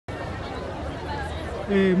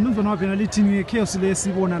Mnumzane Mabhena lithi ngechaos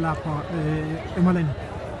lesibona lapha emalini.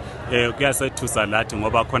 Kuyasethusa lathi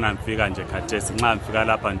ngoba khona ngifika nje khathesi nxa ngifika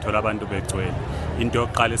lapha ngithola abantu begcwele. Into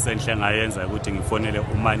yokuqala esenhle ngayenza ukuthi ngifonele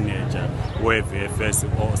umanager we-VFS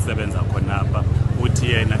osebenza khonapha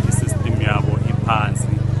uthi yena isystem yabo iphansi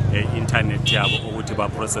internet yabo ukuthi ba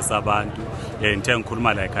process abantu. Ngithe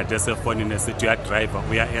ngikhuluma la khathesi efonini esithi uya driver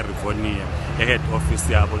uya eRivonia head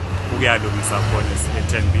office yabo ukuyalungisa khona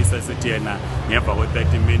ethembisa esithi yena ngemva kwe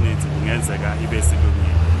 30 minutes kungenzeka ibe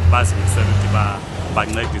silungile. Bazimisela ukuthi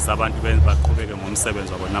bancedisa abantu baqhubeke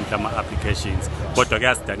ngomsebenzi wabo namhla ama-applications. Kodwa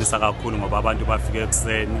kuyasidanisa kakhulu ngoba abantu bafike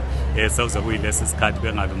ekuseni sekuze kuyilesi sikhathi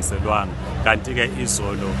bengalungiselwanga. Kanti-ke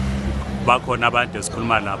izolo bakhona abantu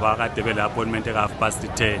esikhuluma labo akade bele appointment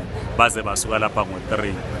eka10:30 baze basuka lapha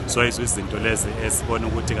ngo3. So izinto lezi esibona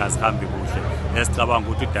ukuthi kazihambi kuhle. Esicabanga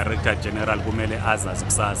ukuthi uDirector General kumele azazi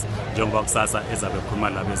kusasa njengoba kusasa ezabe ekhuluma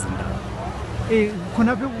labo ezindaba.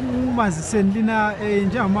 Khona phe umaziseni lina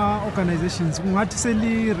njengama organizations kungathi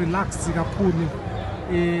seli relax kakhulu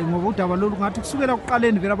ngoba udaba lolu ngathi kusukela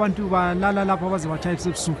kuqaleni vele abantu balala lapha baze bachayisa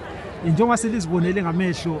ebusuku njengoba selizibonele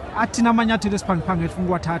ngamehlo athina amanyathelo esiphangiphange efuna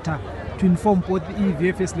ukwathatha to inform both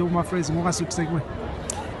i-VFS le umafrezi ngokasukusekwe.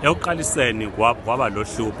 Ekuqaliseni kwaba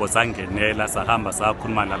lohlupho sangenela sahamba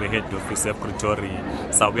sakhuluma labe head office ePretoria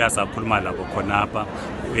sabuya sakhuluma labo khonapha.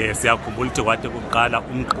 Siyakhumbula ukuthi kwade kuqala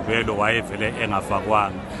umgqibelo wayevele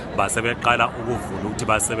engafakwanga base beqala ukuvula ukuthi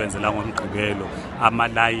basebenzela ngomgqibelo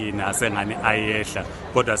amalayini asengani ayehla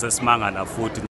kodwa sesimangala futhi